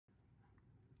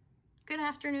Good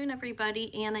afternoon,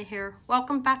 everybody. Anna here.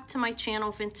 Welcome back to my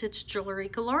channel, Vintage Jewelry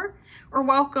Galore, or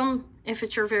welcome if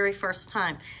it's your very first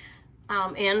time.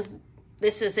 And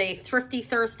this is a Thrifty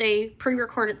Thursday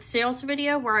pre-recorded sales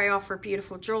video where I offer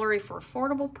beautiful jewelry for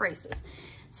affordable prices.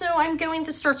 So I'm going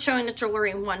to start showing the jewelry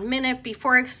in 1 minute.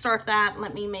 Before I start that,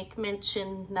 let me make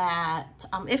mention that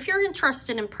if you're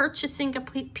interested in purchasing a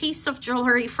piece of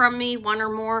jewelry from me, one or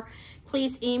more,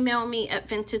 please email me at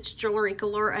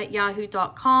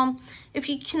vintagejewelrygalore@yahoo.com. If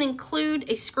you can include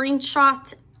a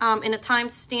screenshot and a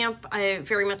timestamp, I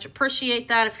very much appreciate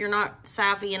that. If you're not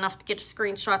savvy enough to get a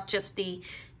screenshot, just the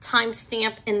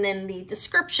timestamp and then the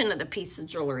description of the piece of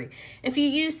jewelry. If you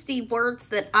use the words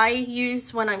that I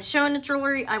use when I'm showing the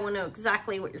jewelry, I will know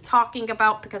exactly what you're talking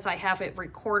about because I have it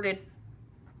recorded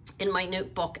in my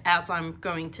notebook as I'm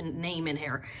going to name it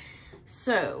here.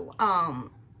 So,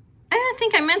 I don't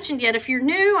think I mentioned yet, if you're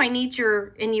new, I need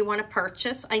and you want to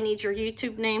purchase, I need your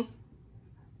YouTube name,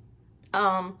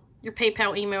 your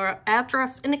PayPal email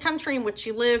address, and the country in which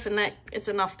you live, and that is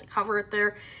enough to cover it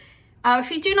there.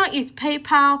 If you do not use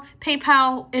PayPal,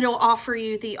 it'll offer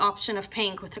you the option of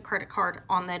paying with a credit card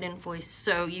on that invoice,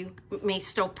 so you may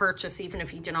still purchase even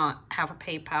if you do not have a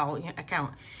PayPal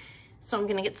account. So I'm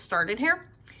going to get started here.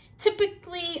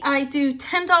 Typically, I do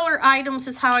 $10 items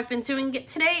is how I've been doing it.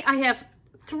 Today, I have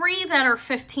 3 that are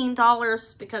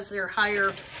 $15 because they're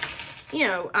higher, you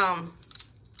know,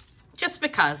 just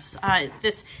because. I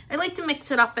like to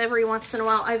mix it up every once in a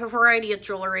while. I have a variety of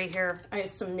jewelry here. I have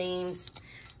some names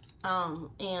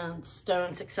and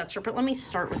stones, etc. But let me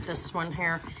start with this one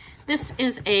here. This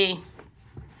is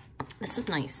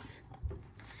nice.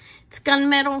 It's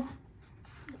gunmetal.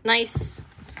 Nice.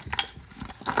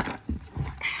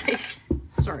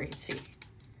 Sorry, see.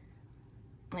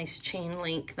 Nice chain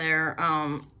link there.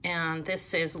 And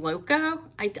this is Loco.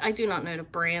 I do not know the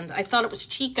brand. I thought it was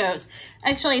Chico's.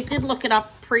 Actually, I did look it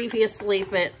up previously,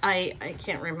 but I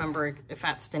can't remember if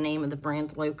that's the name of the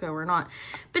brand, Loco, or not.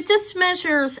 But this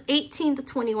measures 18 to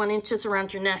 21 inches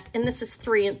around your neck, and this is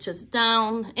 3 inches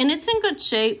down, and it's in good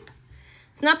shape.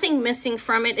 There's nothing missing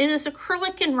from it. It is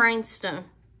acrylic and rhinestone.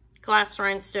 Glass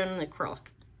rhinestone and acrylic.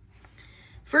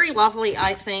 Very lovely,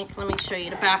 I think. Let me show you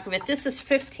the back of it. This is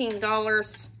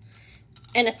 $15,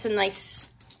 and it's a nice,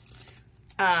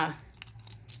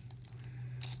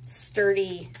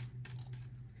 sturdy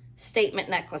statement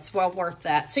necklace. Well worth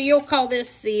that. So you'll call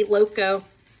this the Loco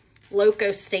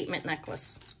statement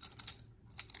necklace.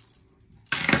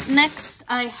 Next,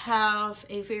 I have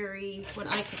what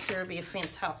I consider to be a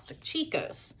fantastic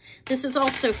Chico's. This is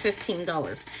also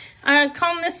 $15. I'm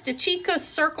calling this the Chico's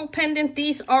Circle Pendant.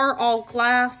 These are all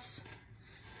glass,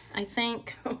 I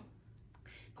think.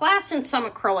 Glass and some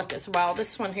acrylic as well.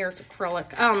 This one here is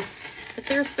acrylic. But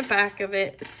there's the back of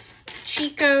it. It's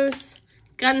Chico's,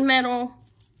 gunmetal.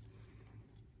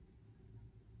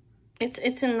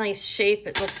 It's in nice shape.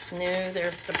 It looks new.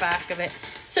 There's the back of it.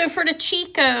 So for the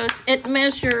Chico's, it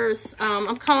measures,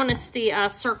 I'm calling this the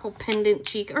Circle Pendant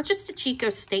Chico, or just a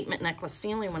Chico's Statement Necklace,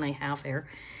 the only one I have here.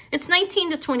 It's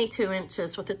 19 to 22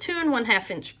 inches with a 2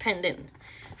 1/2 inch pendant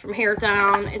from here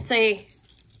down. It's a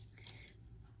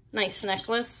nice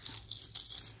necklace,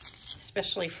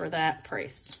 especially for that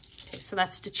price. Okay, so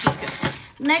that's the Chico's.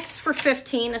 Next for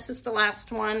 $15, this is the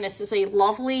last one. This is a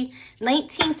lovely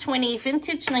 1920,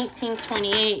 vintage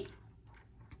 1928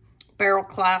 barrel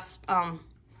clasp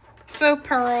faux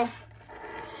pearl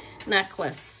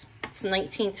necklace. It's a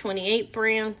 1928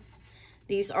 brand.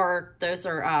 Those are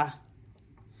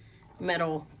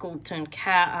metal gold tone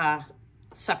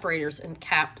separators and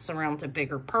caps around the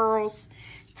bigger pearls.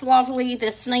 It's lovely.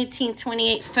 This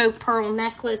 1928 faux pearl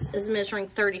necklace is measuring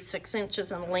 36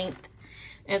 inches in length.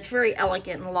 And it's very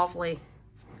elegant and lovely.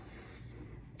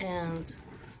 And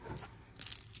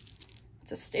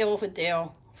it's a steal of a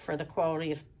deal for the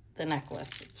quality of the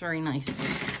necklace. It's very nice.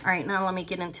 All right, now let me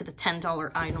get into the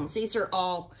 $10 items. These are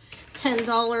all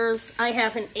 $10. I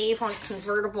have an Avon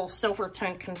convertible, silver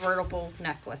tone convertible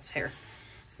necklace here.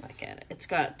 Look at it. It's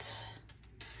got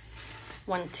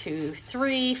 1, 2,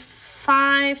 3,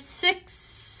 5,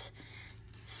 6,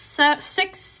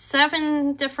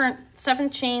 7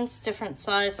 chains, different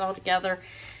size altogether.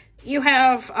 You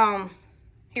have,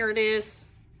 here it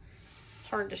is. It's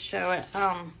hard to show it.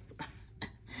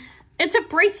 It's a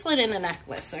bracelet and a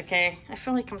necklace, okay? I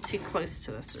feel like I'm too close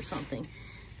to this or something.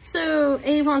 So,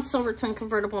 Avon Silver Tone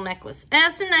Convertible Necklace.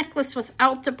 As a necklace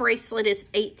without the bracelet is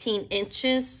 18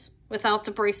 inches. Without the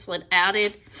bracelet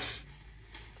added.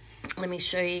 Let me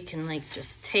show you. You can, like,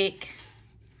 just take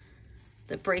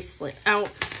the bracelet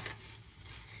out.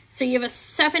 So you have a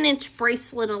 7-inch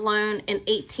bracelet alone and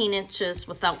 18 inches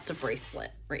without the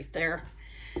bracelet right there.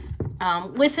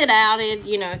 With it added,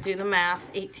 you know, do the math.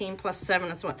 18 plus 7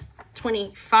 is what?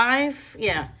 25?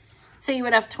 Yeah. So you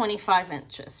would have 25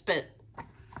 inches. But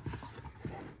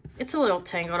it's a little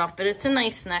tangled up, but it's a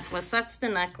nice necklace. That's the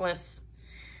necklace.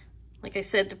 Like I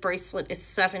said, the bracelet is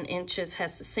 7 inches,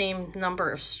 has the same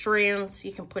number of strands.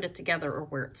 You can put it together or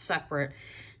wear it separate.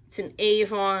 It's an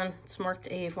Avon. It's marked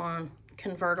Avon.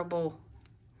 Convertible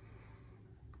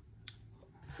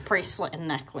bracelet and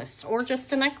necklace, or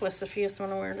just a necklace if you just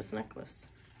want to wear it as a necklace.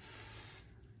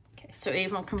 Okay, so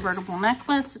Avon convertible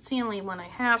necklace. It's the only one I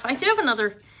have. I do have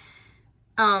another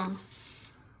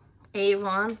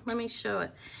Avon. Let me show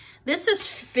it. This is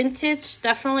vintage,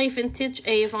 definitely vintage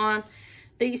Avon.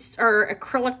 These are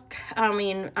acrylic,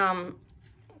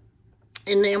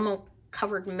 enamel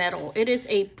covered metal. It is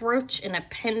a brooch and a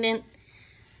pendant.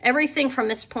 Everything from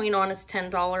this point on is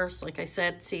 $10. Like I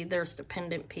said, see, there's the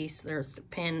pendant piece. There's the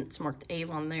pin. It's marked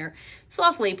Avon there. It's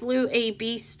lovely. Blue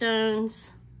AB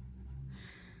stones.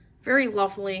 Very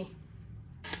lovely.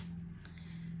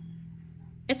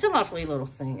 It's a lovely little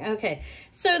thing. Okay,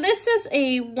 so this is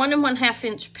a 1 1/2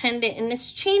 inch pendant, and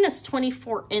this chain is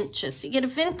 24 inches. So you get a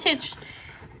vintage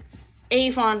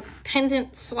Avon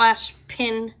pendant slash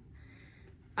pin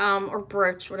or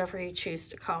brooch, whatever you choose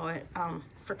to call it,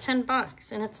 for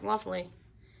 $10, and it's lovely.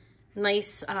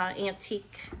 Nice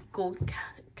antique gold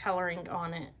coloring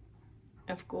on it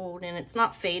of gold, and it's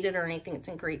not faded or anything. It's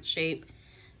in great shape.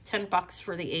 $10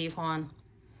 for the Avon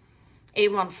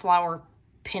flower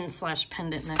pin slash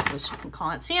pendant necklace, you can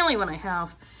call it. It's the only one I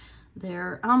have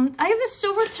there. I have this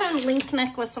silver tone link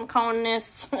necklace, I'm calling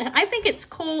this. I think it's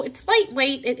cool. It's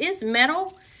lightweight. It is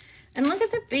metal. And look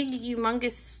at the big,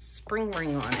 humongous spring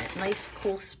ring on it. Nice,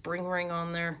 cool spring ring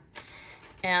on there.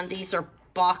 And these are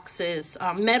boxes,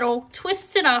 metal,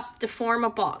 twisted up to form a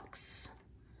box.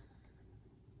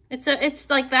 It's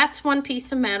like, that's one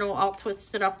piece of metal all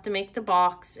twisted up to make the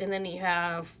box. And then you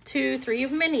have 2, 3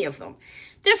 of many of them.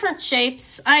 Different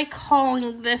shapes. I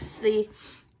calling this the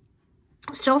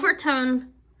silver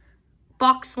tone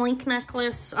box link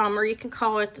necklace, or you can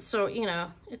call it the, so, you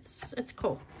know, it's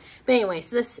cool. But anyways,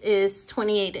 this is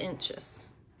 28 inches.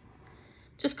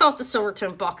 Just call it the silver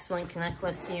tone box link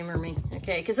necklace, humor me,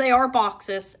 okay? Because they are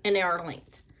boxes and they are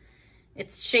linked.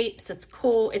 It's shapes, it's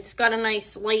cool, it's got a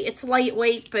nice light, it's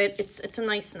lightweight, but it's a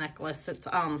nice necklace. It's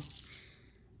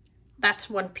that's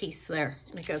one piece there,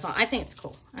 and it goes on. I think it's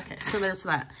cool. Okay, so there's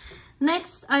that.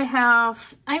 Next, I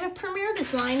have a Premier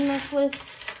Design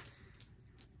necklace.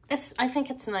 This, I think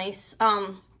it's nice.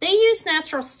 They use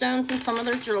natural stones in some of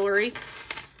their jewelry,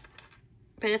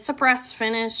 but it's a brass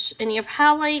finish, and you have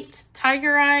halite,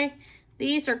 tiger eye.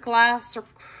 These are glass, or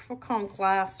we'll call them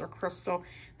glass or crystal.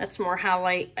 That's more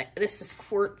halite. This is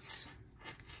quartz.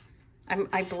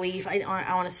 I believe, I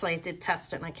honestly, I did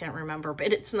test it and I can't remember,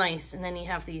 but it's nice. And then you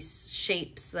have these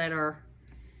shapes that are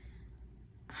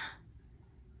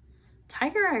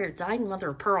tiger eye or dyed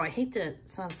mother of pearl. I hate to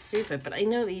sound stupid, but I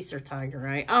know these are tiger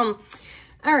eye. All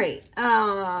right.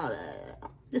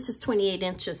 This is 28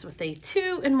 inches with a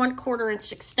 2 1/4 inch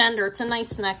extender. It's a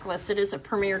nice necklace. It is a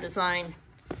Premier Design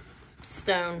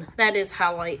stone. That is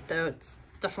halite though. It's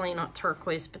definitely not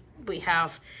turquoise, but we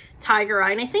have tiger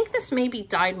eye, and I think this may be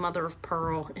dyed mother of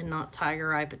pearl and not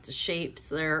tiger eye, but the shapes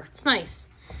there, it's nice,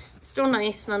 still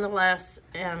nice nonetheless.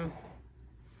 And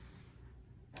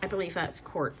I believe that's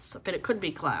quartz, but it could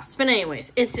be glass. But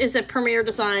anyways, it is a Premier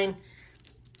Design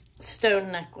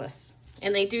stone necklace,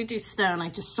 and they do stone. I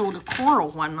just sold a coral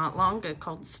one not long ago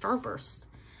called Starburst.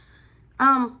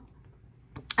 I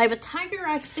have a tiger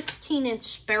eye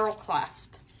 16-inch barrel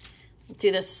clasp. Do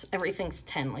this, everything's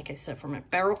 10, like I said, from a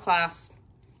barrel clasp.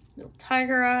 Little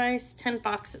tiger eyes,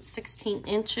 $10 at 16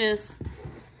 inches.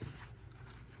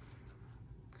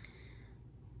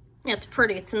 Yeah, it's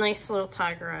pretty. It's a nice little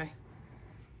tiger eye.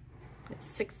 It's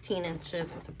 16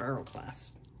 inches with a barrel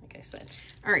clasp, like I said.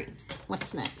 All right,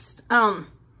 what's next?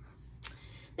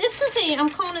 This is I'm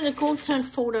calling it a gold tone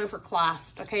fold over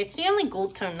clasp. Okay, it's the only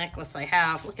gold tone necklace I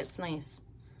have. Look, it's nice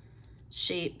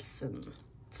shapes, and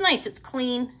it's nice. It's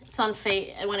clean. It's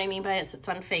unfaded. What I mean by it is it's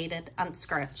unfaded,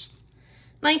 unscratched.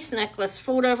 Nice necklace,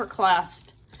 fold over clasp.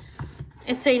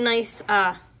 It's a nice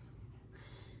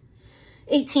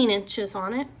 18 inches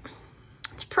on it.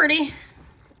 It's pretty.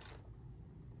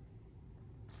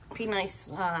 Be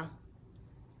nice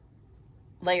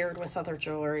layered with other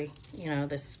jewelry. You know,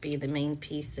 this be the main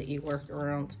piece that you work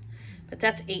around. But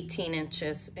that's 18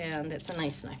 inches, and it's a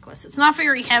nice necklace. It's not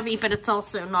very heavy, but it's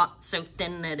also not so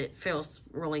thin that it feels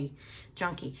really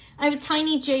junky. I have a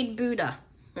tiny jade Buddha.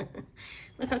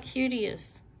 Look how cute he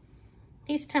is.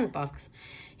 He's $10.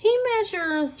 He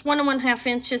measures 1 1/2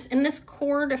 inches, and this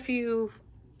cord, if you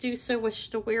do so wish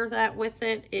to wear that with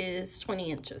it, is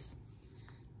 20 inches.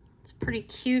 It's pretty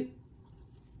cute.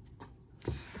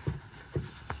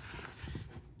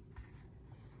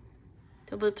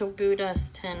 The little Buddha is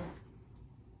 10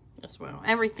 as well.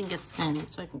 Everything is 10,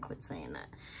 so I can quit saying that.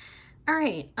 All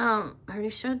right, I already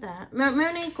showed that.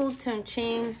 Monet gold tone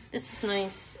chain. This is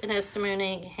nice. It has the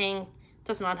Monet hang.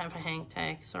 Does not have a hang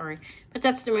tag, sorry. But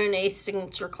that's the Monet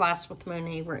signature clasp with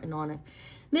Monet written on it.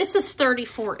 This is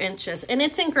 34 inches, and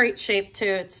it's in great shape too.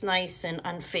 It's nice and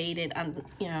unfaded, and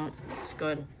you know, it looks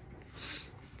good.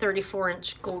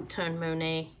 34-inch gold tone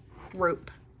Monet rope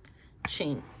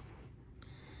chain.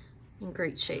 In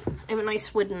great shape. I have a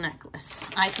nice wooden necklace.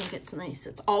 I think it's nice.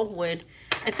 It's all wood.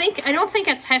 I don't think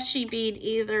it's Heshy bead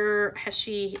either.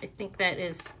 Heshy, I think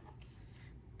that's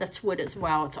wood as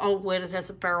well. It's all wood. It has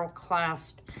a barrel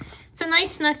clasp. It's a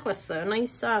nice necklace though.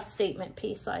 Nice statement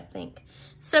piece, I think.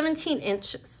 17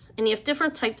 inches. And you have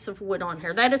different types of wood on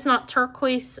here. That is not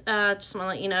turquoise. Just want to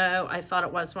let you know. I thought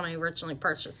it was when I originally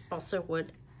purchased. Also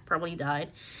wood. Probably dyed.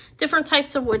 Different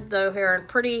types of wood though here. And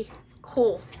pretty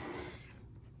cool.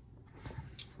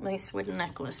 Nice wooden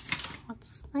necklace.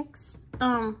 What's next?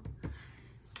 I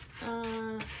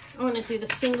want to do the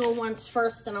single ones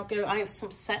first, and I have some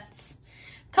sets.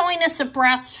 Calling this a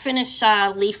brass finish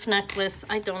leaf necklace.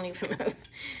 I don't even know.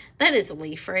 That is a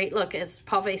leaf, right? Look, it's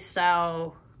pave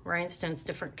style rhinestones,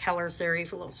 different colors there. You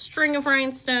have a little string of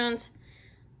rhinestones.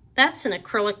 That's an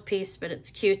acrylic piece, but it's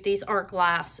cute. These are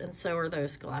glass, and so are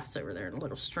those glass over there, and a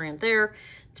little strand there.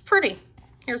 It's pretty.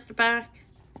 Here's the back.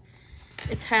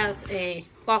 It has a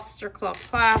Gloucester claw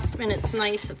clasp, and it's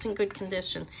nice. It's in good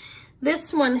condition.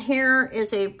 This one here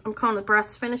is I'm calling it a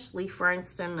brass finish leaf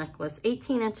rhinestone necklace.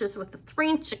 18 inches with a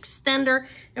 3-inch extender,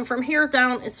 and from here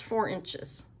down is 4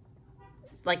 inches.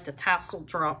 Like the tassel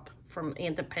drop from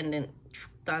Independent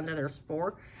down to there's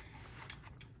 4.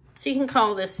 So you can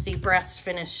call this the brass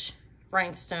finish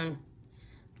rhinestone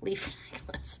leaf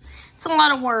necklace. It's a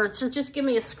lot of words, so just give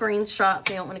me a screenshot if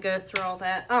you don't want to go through all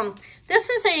that. This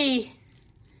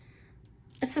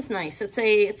is nice. It's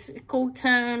a gold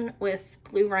tone with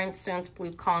blue rhinestones,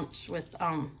 blue conch with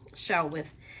shell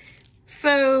with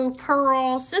faux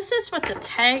pearls. This is what the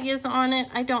tag is on it.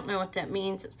 I don't know what that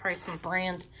means. It's probably some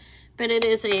brand, but it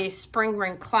is a spring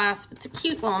ring clasp. It's a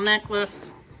cute little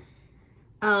necklace.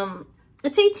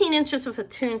 It's 18 inches with a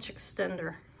 2-inch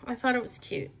extender. I thought it was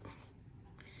cute.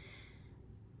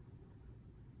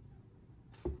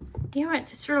 You know what?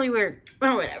 It's really weird.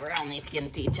 Well, whatever. I don't need to get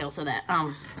into details of that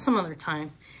some other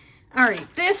time. All right.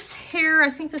 This here, I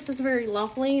think this is very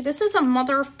lovely. This is a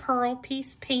mother of pearl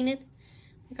piece painted.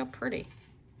 Look how pretty.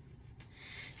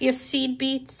 You have seed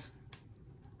beads.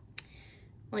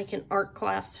 Like an art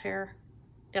glass here.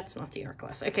 That's not the art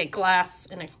glass. Okay, glass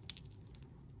and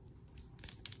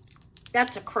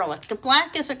that's acrylic. The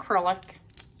black is acrylic.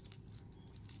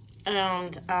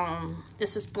 And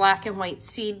this is black and white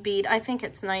seed bead. I think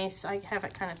it's nice. I have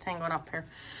it kind of tangled up here.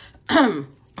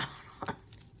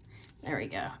 There we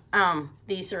go.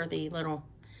 These are the little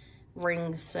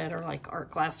rings that are like art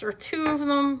glass. There are 2 of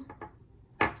them.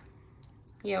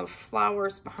 You have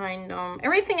flowers behind them.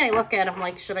 Everything I look at, I'm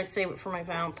like, should I save it for my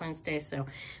Valentine's Day sale?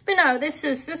 But no, this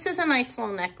is a nice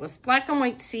little necklace. Black and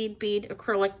white seed bead,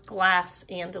 acrylic glass,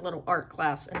 and a little art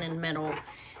glass, and then metal.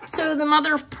 So the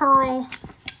mother of pearl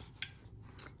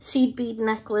seed bead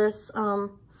necklace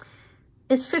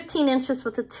is 15 inches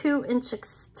with a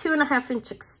 2.5-inch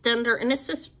extender, and this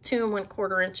is 2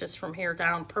 1/4 inches from here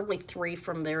down, probably 3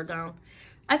 from there down.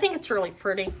 I think it's really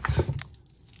pretty.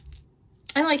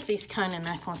 I like these kind of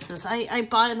necklaces. I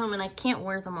buy them and I can't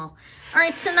wear them all. All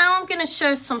right, so now I'm going to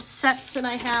show some sets that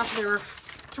I have. There are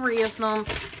 3 of them,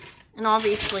 and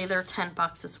obviously they're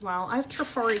 $10 as well. I have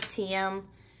Trifari TM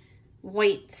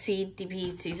white seed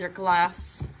beads. These are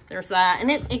glass. There's that,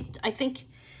 and I think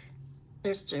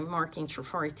there's the marking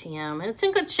Trifari TM, and it's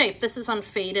in good shape. This is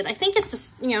unfaded. I think it's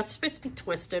just, it's supposed to be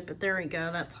twisted, but there we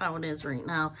go. That's how it is right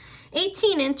now.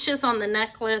 18 inches on the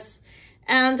necklace.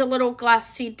 And the little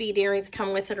glass seed bead earrings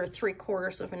come with it, or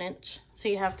 3/4 of an inch. So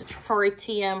you have the Trifari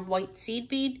TM white seed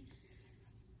bead.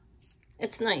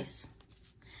 It's nice.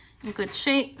 In good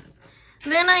shape.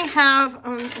 Then I have,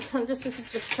 this is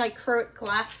just dichroic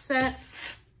glass set.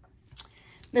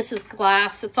 This is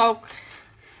glass. It's all,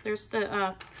 there's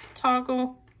the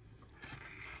toggle.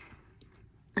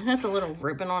 It has a little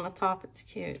ribbon on the top. It's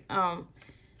cute.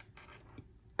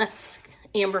 That's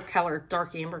amber color,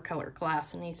 dark amber color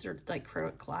glass, and these are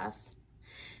dichroic glass,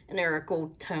 and there are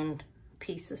gold toned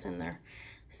pieces in there.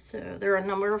 So there are a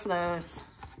number of those.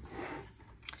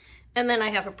 And then I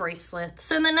have a bracelet.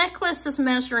 So the necklace is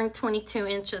measuring 22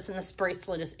 inches, and this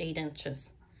bracelet is 8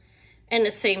 inches. And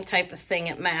the same type of thing,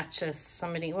 it matches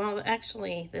somebody. Well,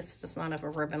 actually, this does not have a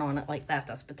ribbon on it like that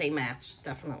does, but they match,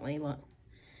 definitely. Look,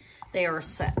 they are a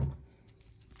set.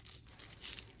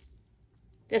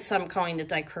 This I'm calling the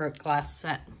dichroic glass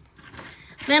set.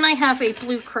 Then I have a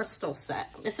blue crystal set.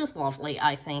 This is lovely,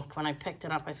 I think. When I picked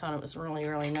it up, I thought it was really,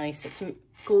 really nice. It's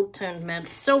gold toned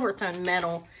metal, silver toned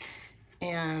metal,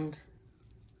 and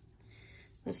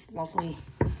this lovely,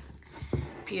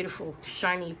 beautiful,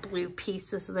 shiny blue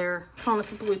pieces there. Calling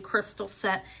it a blue crystal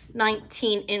set.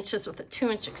 19 inches with a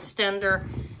 2-inch extender.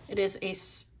 It is a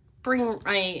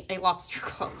lobster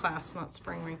claw clasp, not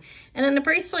spring ring. And then the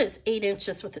bracelet is 8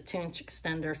 inches with a 2-inch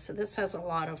extender. So this has a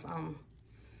lot of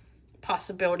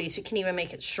possibilities. You can even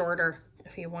make it shorter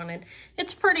if you wanted.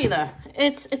 It's pretty though.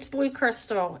 It's blue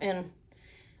crystal, and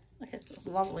look at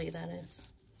how lovely that is.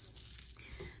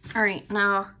 All right,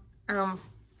 now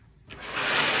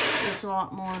there's a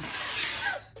lot more.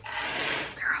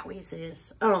 There always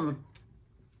is. I'm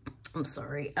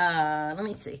sorry. Let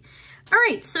me see. All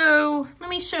right, so let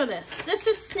me show this. This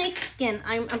is snake skin.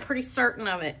 I'm pretty certain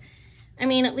of it. I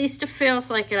mean, at least it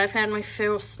feels like it. I've had my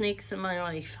fill of snakes in my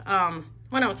life.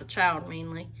 When I was a child,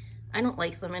 mainly. I don't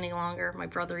like them any longer. My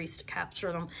brother used to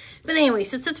capture them. But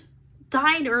anyways, it's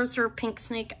dyed, or is there a pink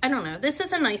snake? I don't know. This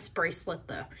is a nice bracelet,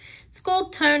 though. It's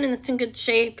gold tone, and it's in good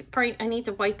shape. Probably, I need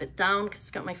to wipe it down because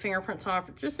it's got my fingerprints on it,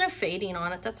 but there's no fading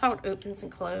on it. That's how it opens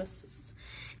and closes.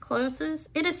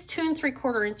 It is 2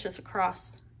 3/4 inches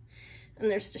across, and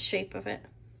there's the shape of it.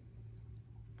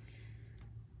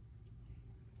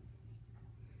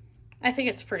 I think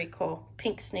it's pretty cool.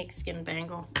 Pink snakeskin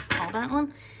bangle. All that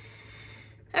one.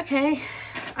 Okay.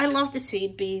 I love the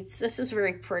seed beads. This is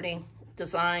very pretty.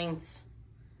 Designs.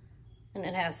 And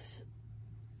it has,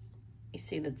 you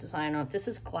see the design on it. This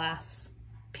is glass.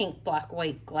 Pink, black,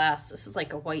 white glass. This is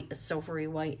like a silvery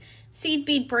white. Seed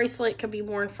bead bracelet can be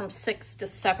worn from 6 to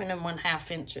 7 1/2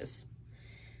 inches.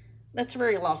 That's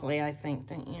very lovely, I think,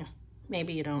 don't you?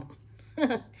 Maybe you don't.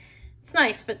 It's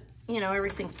nice, but, you know,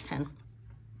 everything's 10.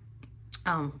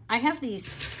 I have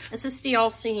these. Is this the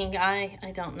all-seeing eye?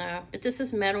 I don't know. But this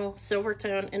is metal, silver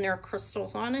tone, and there are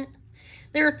crystals on it.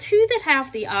 There are 2 that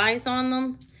have the eyes on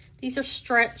them. These are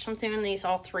stretch. I'm doing these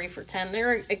all 3 for 10.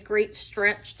 They're a great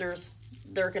stretch.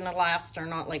 They're going to last. They're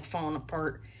not, like, falling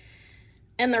apart.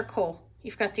 And they're cool.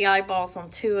 You've got the eyeballs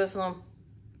on 2 of them.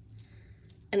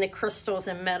 And the crystals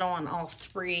and metal on all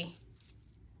 3.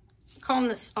 Call them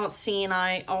this all-seeing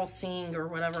eye, all-seeing, or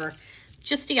whatever.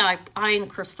 Just the eye and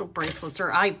crystal bracelets,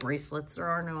 or eye bracelets. There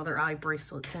are no other eye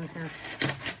bracelets in here.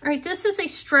 All right, this is a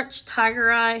stretched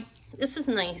tiger eye. This is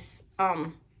nice.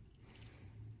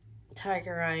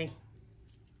 Tiger eye.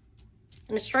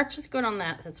 And the stretch is good on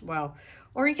that as well.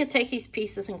 Or you could take these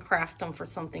pieces and craft them for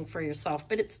something for yourself.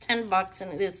 But it's $10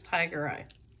 and it is tiger eye.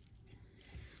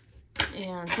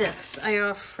 And this I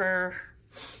offer.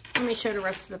 Let me show the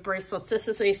rest of the bracelets. This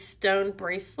is a stone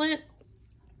bracelet.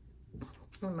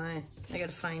 Oh my, I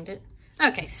gotta find it.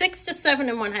 Okay, 6 to 7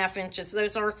 1/2 inches.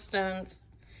 Those are stones.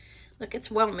 Look,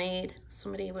 it's well made.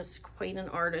 Somebody was quite an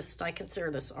artist. I consider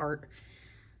this art.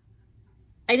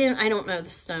 I don't know the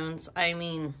stones. I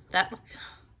mean, that looks,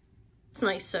 it's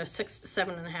nice. So 6 to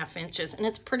 7 1/2 inches, and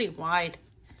it's pretty wide.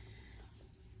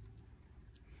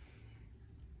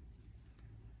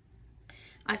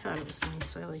 I thought it was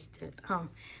nice. I liked it.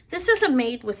 This is a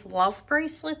made with love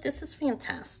bracelet. This is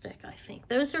fantastic, I think.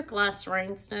 Those are glass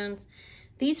rhinestones.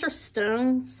 These are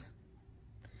stones.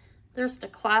 There's the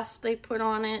clasp they put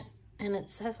on it, and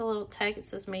it has a little tag. It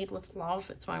says made with love.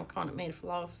 That's why I'm calling it made with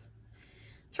love.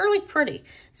 It's really pretty.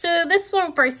 So this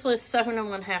little bracelet is 7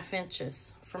 1/2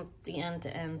 inches from the end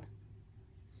to end.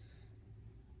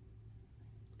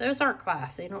 Those aren't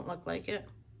glass. They don't look like it.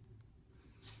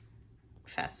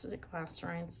 Faceted glass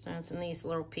rhinestones, and these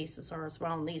little pieces are as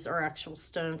well, and these are actual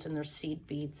stones, and they're seed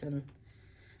beads, and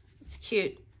it's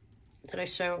cute. Did I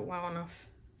show it well enough?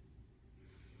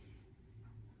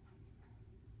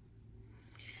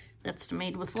 That's the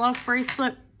made with love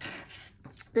bracelet.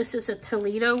 This is a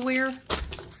Toledo wear.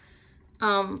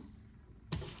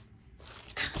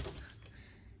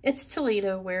 It's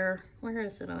Toledo wear. Where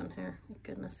is it on here? Oh,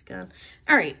 goodness God.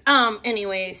 All right.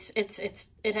 Anyways,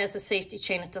 it has a safety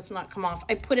chain. It does not come off.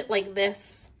 I put it like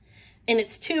this, and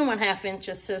it's 2 1/2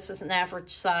 inches. So this is an average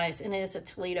size, and it is a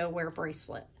Toledo wear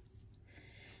bracelet.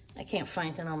 I can't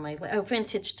find it on my list. Oh,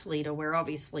 vintage Toledo wear.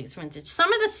 Obviously, it's vintage.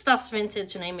 Some of this stuff's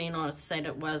vintage, and I may not have said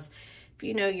it was. If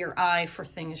you know your eye for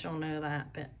things, you'll know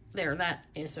that. But there, that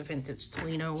is a vintage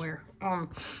Toledo wear. All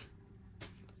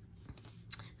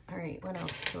right, what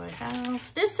else do I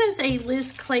have? This is a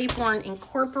Liz Claiborne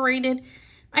Incorporated.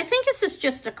 I think this is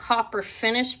just a copper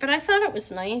finish, but I thought it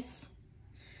was nice.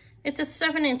 It's a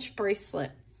 7-inch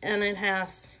bracelet, and it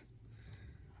has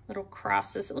little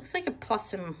crosses. It looks like a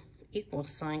plus and equal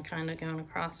sign kind of going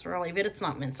across, really, but it's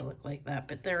not meant to look like that.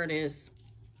 But there it is.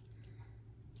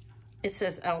 It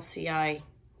says LCI.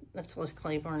 That's Liz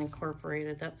Claiborne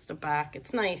Incorporated. That's the back.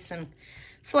 It's nice and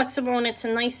flexible, and it's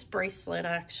a nice bracelet,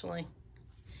 actually.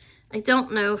 I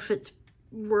don't know if it's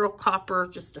real copper,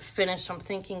 just a finish. I'm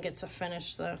thinking it's a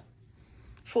finish, though.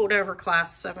 Fold over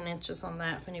clasp, 7 inches on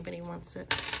that, if anybody wants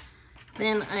it.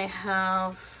 Then I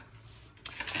have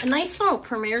a nice little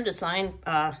Premier Design.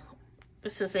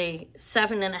 This is a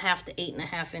 7.5 to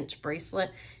 8.5 inch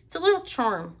bracelet. It's a little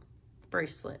charm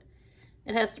bracelet.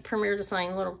 It has the Premier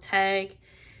Design little tag.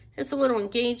 It's a little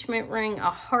engagement ring, a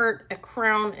heart, a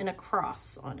crown, and a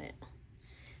cross on it.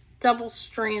 Double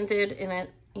stranded, and it,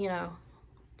 you know,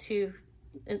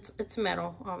 it's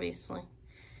metal, obviously.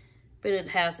 But it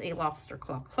has a lobster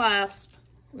claw clasp.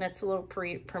 And that's a little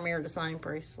Premier Design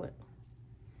bracelet.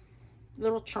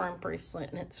 Little charm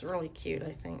bracelet, and it's really cute,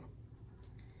 I think.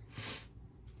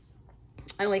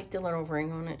 I like the little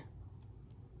ring on it.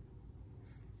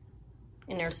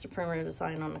 And there's the Premier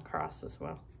Design on the cross as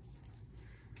well.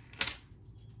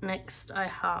 Next I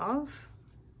have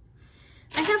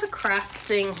a craft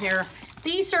thing here.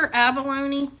 These are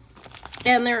abalone,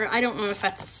 and they're, I don't know if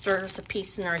that's a there's a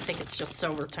piece in there. I think it's just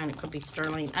silver tone. It could be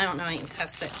sterling. I don't know. I can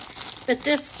test it. But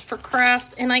this for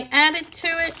craft, and I added to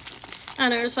it, I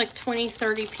know there's like 20,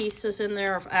 30 pieces in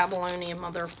there of abalone and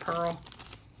mother of pearl.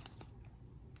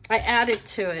 I added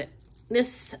to it.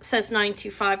 This says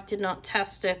 925, did not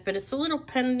test it, but it's a little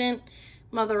pendant,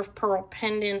 mother of pearl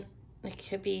pendant. It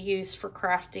could be used for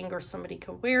crafting, or somebody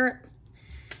could wear it.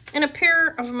 And a pair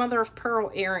of mother of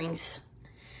pearl earrings.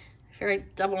 I figured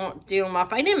I'd double do them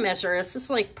up. I didn't measure this. This is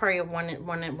like probably a 1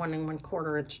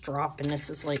 1/4 inch drop, and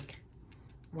this is like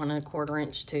 1 1/4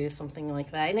 inch too, something like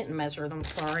that. I didn't measure them,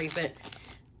 sorry, but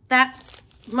that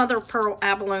mother of pearl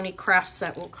abalone craft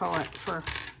set, we'll call it, for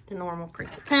the normal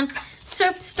price of 10.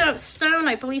 Soapstone,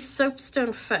 I believe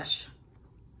soapstone fish.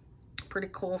 Pretty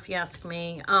cool if you ask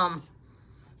me.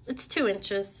 It's 2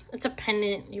 inches. It's a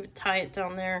pendant. You would tie it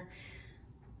down there.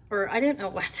 Or I don't know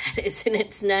what that is in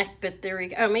its neck, but there you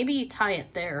go. Oh, maybe you tie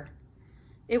it there.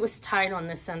 It was tied on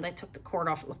this end. I took the cord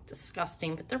off. It looked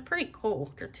disgusting, but they're pretty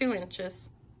cool. They're 2 inches.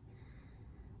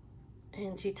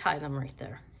 And you tie them right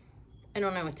there. I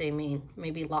don't know what they mean.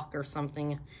 Maybe luck or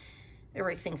something.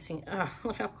 Everything seems... Oh,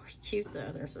 look how cute,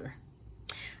 though. There's a...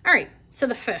 All right, so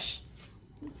the fish.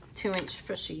 2-inch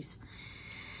fishies.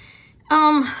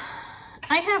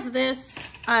 I have this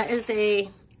as a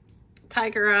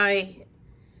tiger eye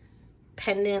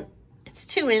pendant. It's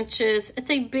 2 inches. It's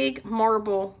a big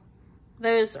marble.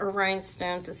 Those are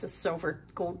rhinestones. This is silver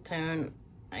gold tone.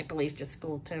 I believe just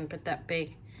gold tone, but that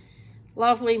big.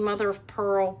 Lovely mother of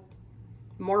pearl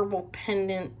marble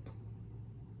pendant.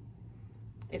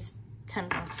 It's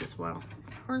 $10 as well,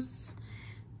 of course.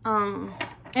 I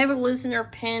have a Lisner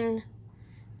pin.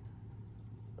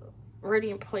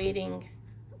 Radiant plating.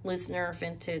 Lisner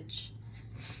vintage.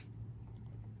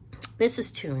 This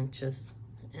is 2 inches,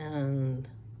 and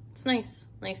it's nice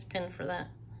pin for that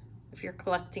if you're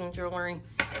collecting jewelry.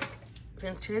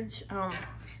 Vintage. I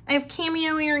have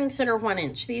cameo earrings that are 1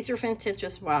 inch. These are vintage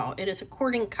as well. It is a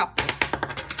courting couple.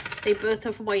 They both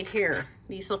have white hair.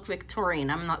 These look Victorian.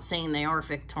 I'm not saying they are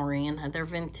Victorian. They're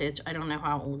vintage. I don't know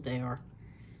how old they are,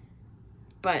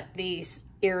 but these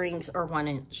earrings are 1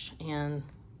 inch, and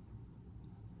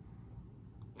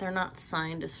they're not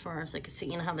signed as far as I can see.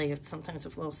 You know how they have sometimes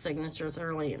have little signatures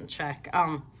early in check.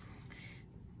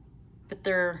 But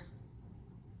they're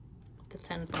the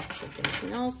 $10 like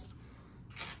anything else.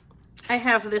 I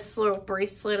have this little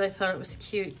bracelet. I thought it was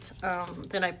cute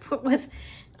that I put with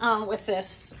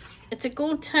this. It's a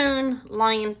gold tone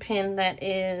lion pin that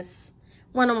is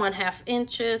 1 1/2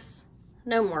 inches.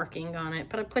 No marking on it,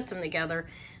 but I put them together.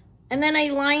 And then a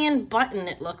lion button.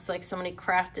 It looks like somebody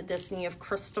crafted this, and you have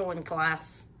crystal and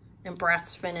glass and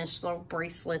brass finish little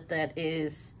bracelet that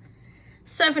is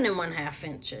 7 1/2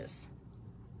 inches.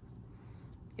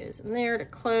 Goes in there to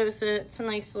close it. It's a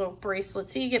nice little bracelet.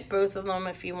 So you get both of them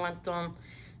if you want them.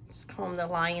 Just call them the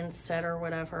lion set or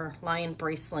whatever. Lion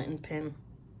bracelet and pin.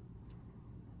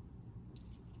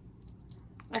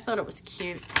 I thought it was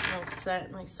cute. Little set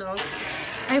myself.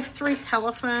 I have 3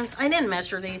 telephones. I didn't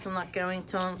measure these. I'm not going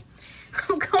to them.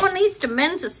 I'm going these to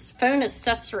men's phone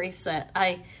accessory set.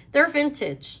 They're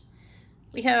vintage.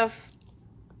 We have,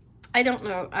 I don't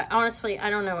know. Honestly, I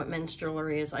don't know what men's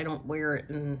jewelry is. I don't wear it,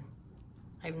 and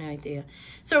I have no idea.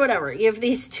 So whatever. You have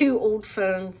these 2 old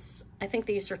phones. I think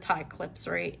these are tie clips,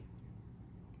 right?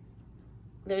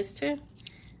 Those 2.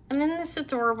 And then this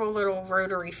adorable little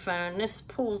rotary phone. This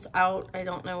pulls out. I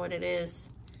don't know what it is.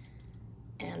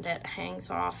 And that hangs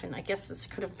off. And I guess this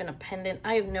could have been a pendant.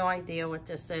 I have no idea what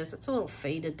this is. It's a little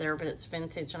faded there, but it's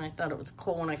vintage. And I thought it was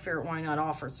cool. And I figured, why not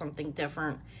offer something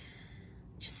different?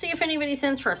 Just see if anybody's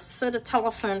interested. So the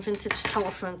telephone, vintage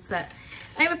telephone set.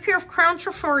 I have a pair of Crown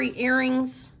Trifari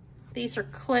earrings. These are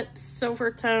clips,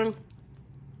 silver tone.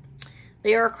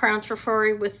 They are Crown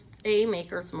Trifari with a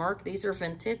maker's mark. These are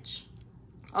vintage.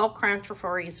 All Crown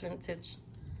Trifari is vintage.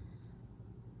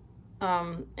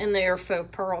 And they are faux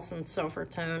pearls in silver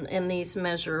tone. And these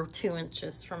measure 2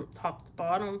 inches from top to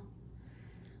bottom.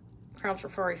 Crown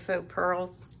Trifari faux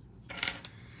pearls.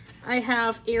 I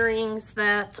have earrings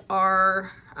that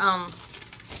are, I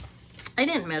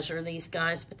didn't measure these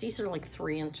guys, but these are like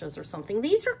 3 inches or something.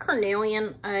 These are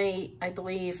carnelian, I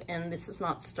believe, and this is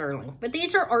not sterling. But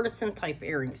these are artisan type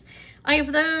earrings. I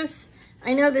have those.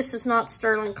 I know this is not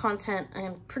sterling content.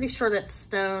 I'm pretty sure that's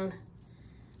stone.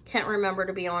 Can't remember,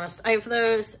 to be honest. I have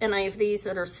those, and I have these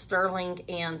that are sterling,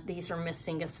 and these are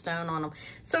missing a stone on them.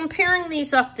 So I'm pairing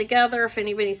these up together. If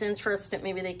anybody's interested,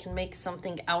 maybe they can make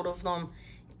something out of them.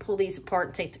 Pull these apart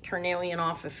and take the carnelian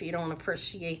off if you don't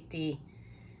appreciate the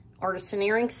artisan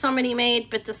earrings somebody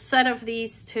made. But the set of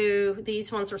these two,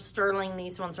 these ones are sterling,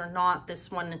 these ones are not.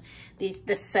 This one,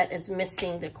 this set is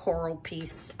missing the coral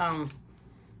piece.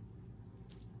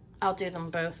 I'll do them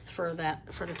both for the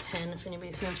 10 if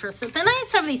anybody's interested. Then I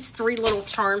just have these 3 little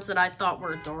charms that I thought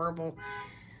were adorable.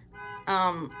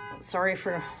 Sorry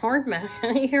for the horn, Mac.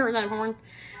 You hear that horn?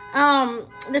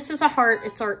 This is a heart.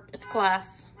 It's art. It's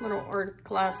glass. Little art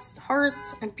glass heart.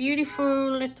 A beautiful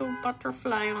little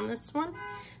butterfly on this one.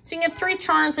 So you can get 3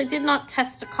 charms. I did not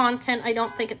test the content. I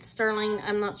don't think it's sterling.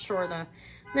 I'm not sure though.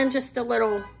 Then just a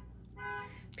little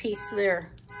piece there.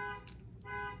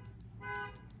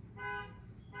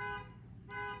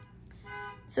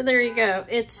 So there you go.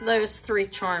 It's those 3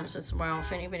 charms as well,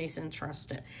 if anybody's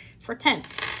interested, for 10.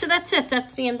 So that's it.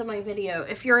 That's the end of my video.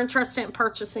 If you're interested in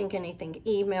purchasing anything,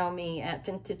 email me at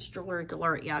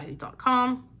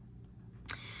vintagejewelrygalore@yahoo.com.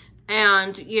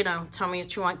 And, you know, tell me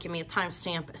what you want. Give me a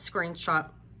timestamp, a screenshot,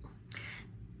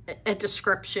 a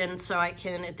description so I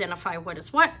can identify what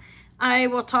is what. I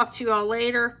will talk to you all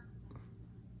later.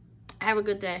 Have a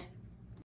good day.